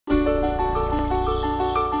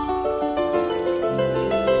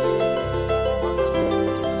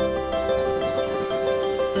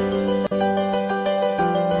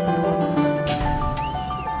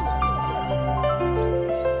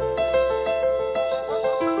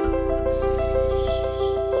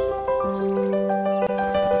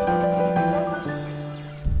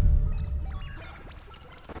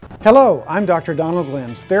Hello, I'm Dr. Donald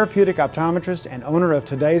Glynns, therapeutic optometrist and owner of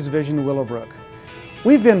Today's Vision Willowbrook.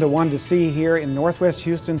 We've been the one to see here in Northwest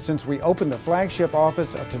Houston since we opened the flagship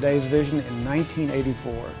office of Today's Vision in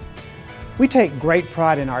 1984. We take great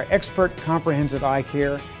pride in our expert comprehensive eye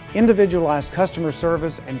care, individualized customer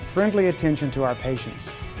service, and friendly attention to our patients.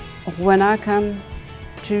 When I come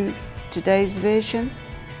to Today's Vision,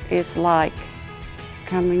 it's like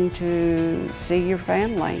coming to see your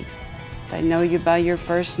family. They know you by your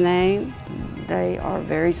first name. They are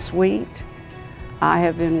very sweet. I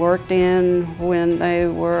have been worked in when they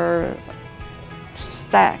were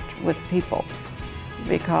stacked with people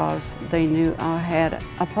because they knew I had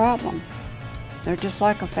a problem. They're just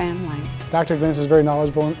like a family. Dr. Glynns is very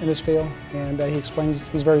knowledgeable in this field, and he's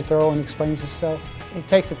very thorough and explains himself. He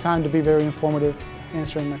takes the time to be very informative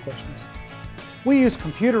answering my questions. We use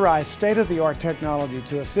computerized state-of-the-art technology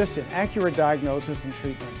to assist in accurate diagnosis and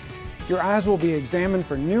treatment. Your eyes will be examined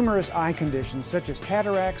for numerous eye conditions such as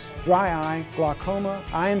cataracts, dry eye, glaucoma,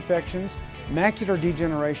 eye infections, macular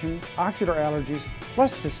degeneration, ocular allergies,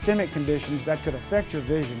 plus systemic conditions that could affect your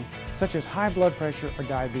vision, such as high blood pressure or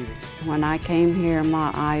diabetes. When I came here,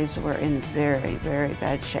 my eyes were in very, very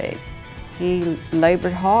bad shape. He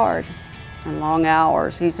labored hard and long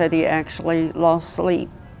hours. He said he actually lost sleep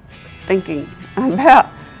thinking about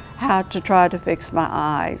how to try to fix my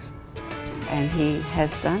eyes, and he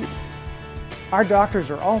has done it. Our doctors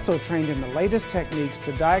are also trained in the latest techniques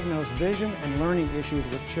to diagnose vision and learning issues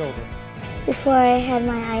with children. Before I had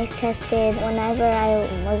my eyes tested, whenever I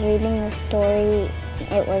was reading the story,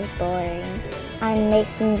 it was boring. I'm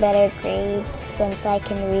making better grades since I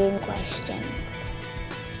can read questions.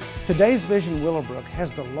 Today's Vision Willowbrook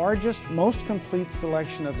has the largest, most complete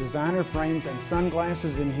selection of designer frames and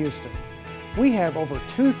sunglasses in Houston. We have over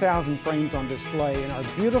 2,000 frames on display in our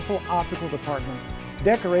beautiful optical department,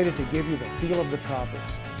 decorated to give you the feel of the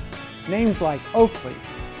tropics. Names like Oakley,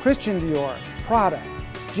 Christian Dior, Prada,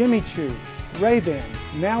 Jimmy Choo, Ray-Ban,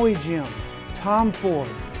 Maui Jim, Tom Ford,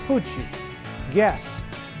 Pucci, Guess,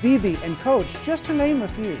 BB, and Coach, just to name a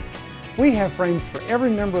few. We have frames for every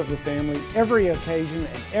member of the family, every occasion,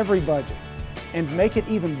 and every budget. And to make it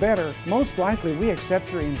even better, most likely we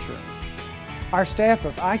accept your insurance. Our staff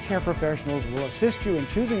of eye care professionals will assist you in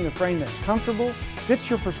choosing the frame that's comfortable, fits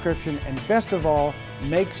your prescription, and best of all,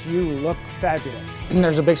 makes you look fabulous.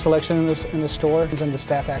 There's a big selection in the store, and the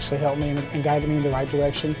staff actually helped me and guided me in the right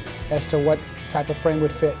direction as to what type of frame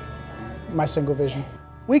would fit my single vision.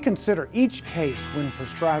 We consider each case when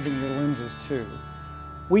prescribing your lenses too.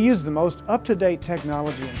 We use the most up-to-date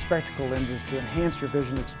technology and spectacle lenses to enhance your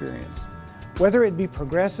vision experience. Whether it be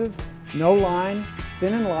progressive, no line,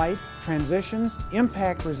 thin and light, transitions,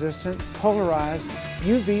 impact resistant, polarized,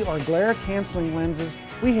 UV or glare canceling lenses,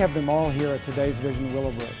 we have them all here at Today's Vision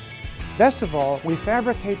Willowbrook. Best of all, we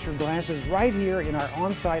fabricate your glasses right here in our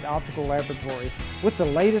on-site optical laboratory with the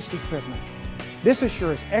latest equipment. This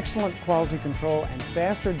assures excellent quality control and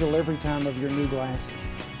faster delivery time of your new glasses.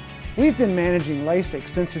 We've been managing Lasik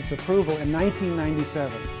since its approval in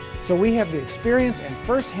 1997, so we have the experience and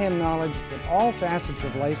first-hand knowledge in all facets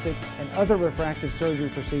of Lasik and other refractive surgery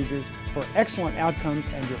procedures for excellent outcomes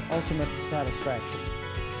and your ultimate satisfaction.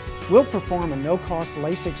 We'll perform a no-cost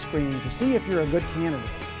Lasik screening to see if you're a good candidate.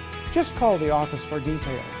 Just call the office for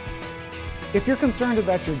details. If you're concerned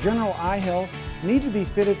about your general eye health, need to be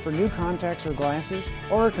fitted for new contacts or glasses,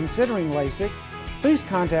 or are considering Lasik, please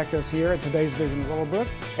contact us here at Today's Vision Willowbrook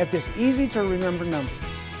at this easy-to-remember number,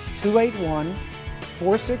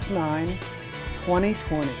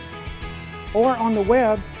 281-469-2020, or on the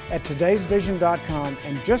web at todaysvision.com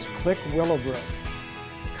and just click Willowbrook.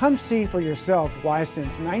 Come see for yourself why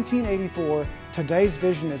since 1984, Today's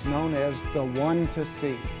Vision is known as the one to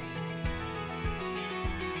see.